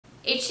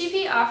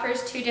HTP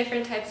offers two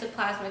different types of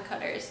plasma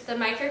cutters. The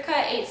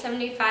MicroCut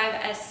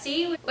 875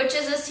 SC, which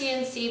is a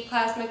CNC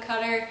plasma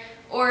cutter,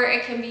 or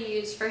it can be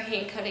used for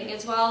hand cutting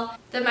as well.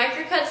 The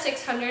MicroCut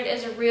 600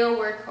 is a real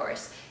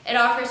workhorse. It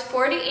offers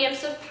 40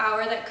 amps of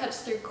power that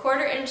cuts through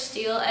 1/4-inch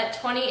steel at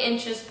 20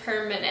 inches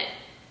per minute.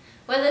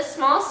 With a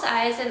small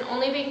size and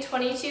only being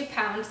 22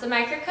 pounds, the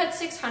MicroCut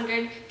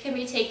 600 can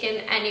be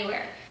taken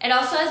anywhere. It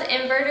also has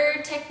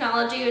inverter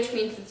technology, which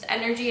means it's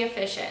energy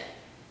efficient.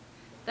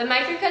 The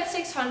MicroCut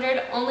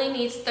 600 only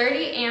needs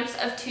 30 amps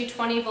of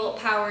 220 volt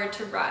power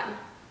to run.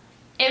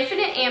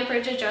 Infinite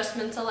amperage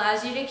adjustments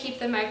allows you to keep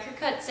the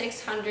MicroCut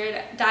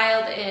 600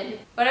 dialed in.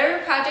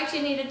 Whatever project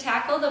you need to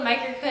tackle, the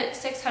MicroCut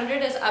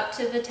 600 is up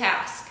to the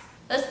task.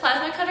 This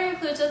plasma cutter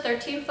includes a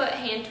 13-foot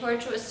hand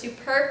torch with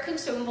superb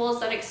consumables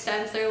that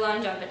extends their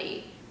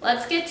longevity.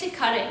 Let's get to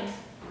cutting.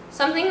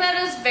 Something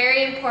that is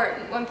very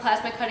important when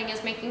plasma cutting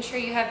is making sure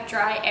you have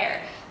dry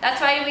air.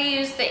 That's why we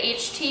use the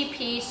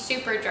HTP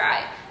Super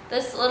Dry.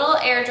 This little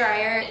air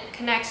dryer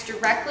connects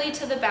directly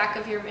to the back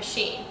of your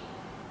machine.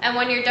 And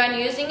when you're done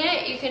using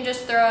it, you can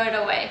just throw it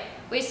away.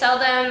 We sell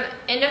them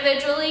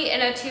individually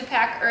in a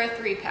 2-pack or a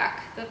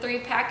 3-pack. The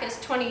 3-pack is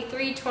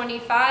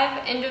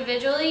 $23.25.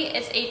 Individually,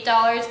 it's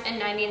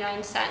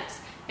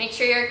 $8.99. Make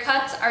sure your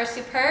cuts are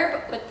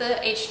superb with the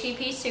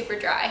HTP Super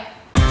Dry.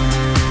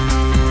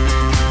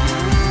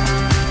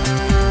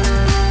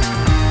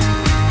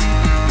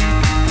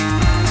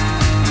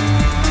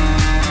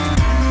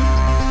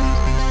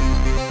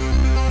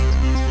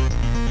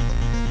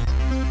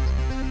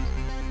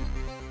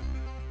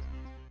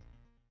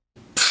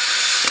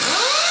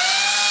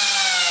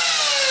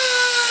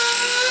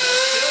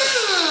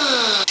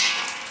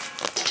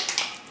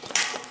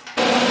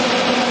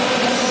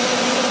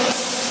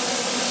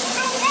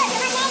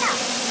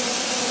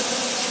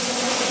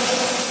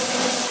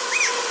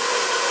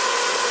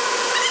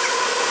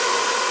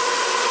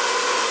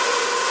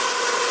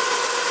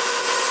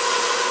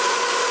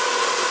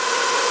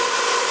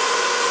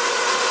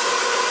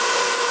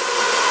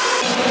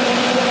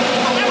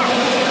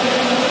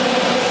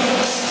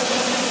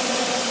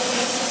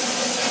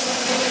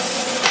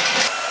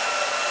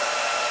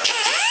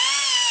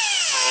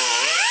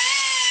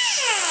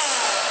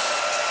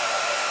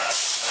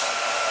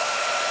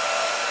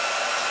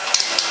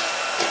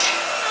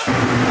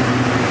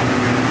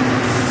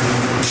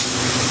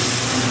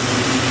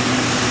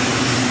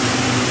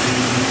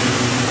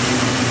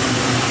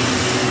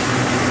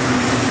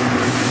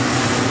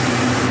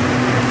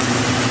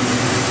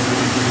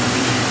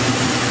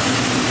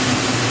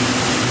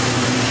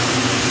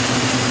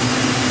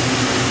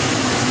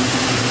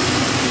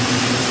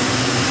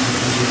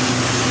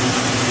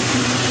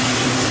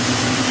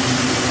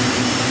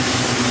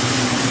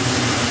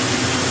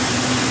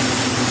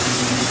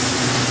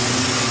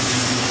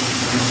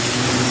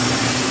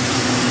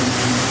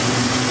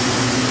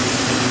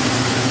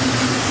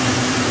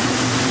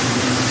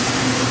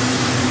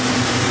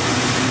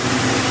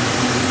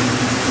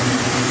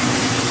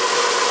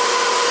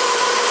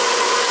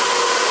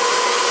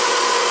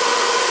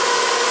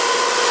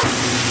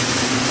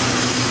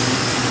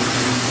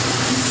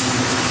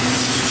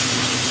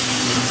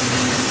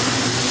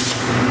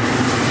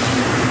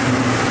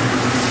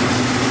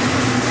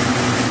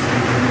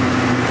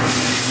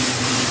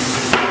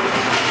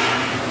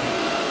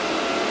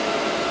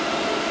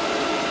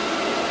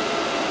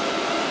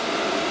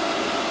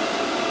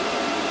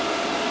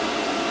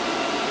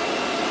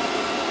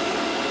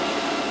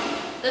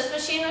 This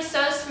machine was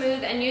so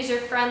smooth and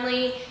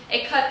user-friendly.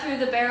 It cut through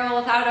the barrel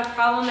without a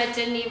problem. It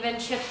didn't even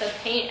chip the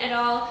paint at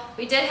all.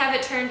 We did have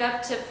it turned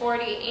up to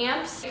 40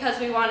 amps because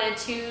we wanted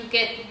to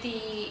get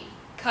the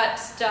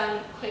cuts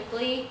done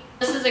quickly.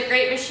 This is a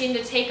great machine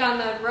to take on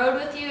the road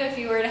with you if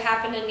you were to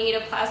happen to need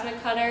a plasma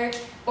cutter,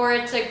 or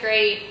it's a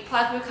great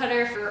plasma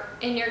cutter for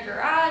in your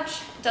garage.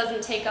 It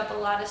doesn't take up a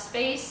lot of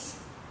space.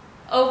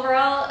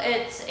 Overall,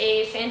 it's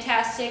a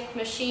fantastic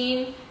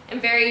machine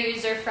and very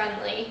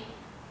user-friendly.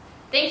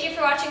 Thank you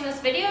for watching this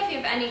video. If you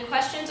have any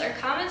questions or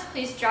comments,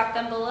 please drop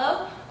them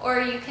below,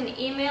 or you can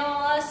email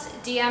us,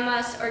 DM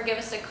us, or give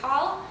us a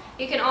call.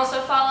 You can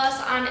also follow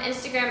us on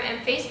Instagram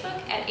and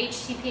Facebook at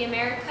HTP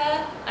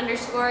America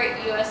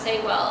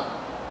 _USA Weld.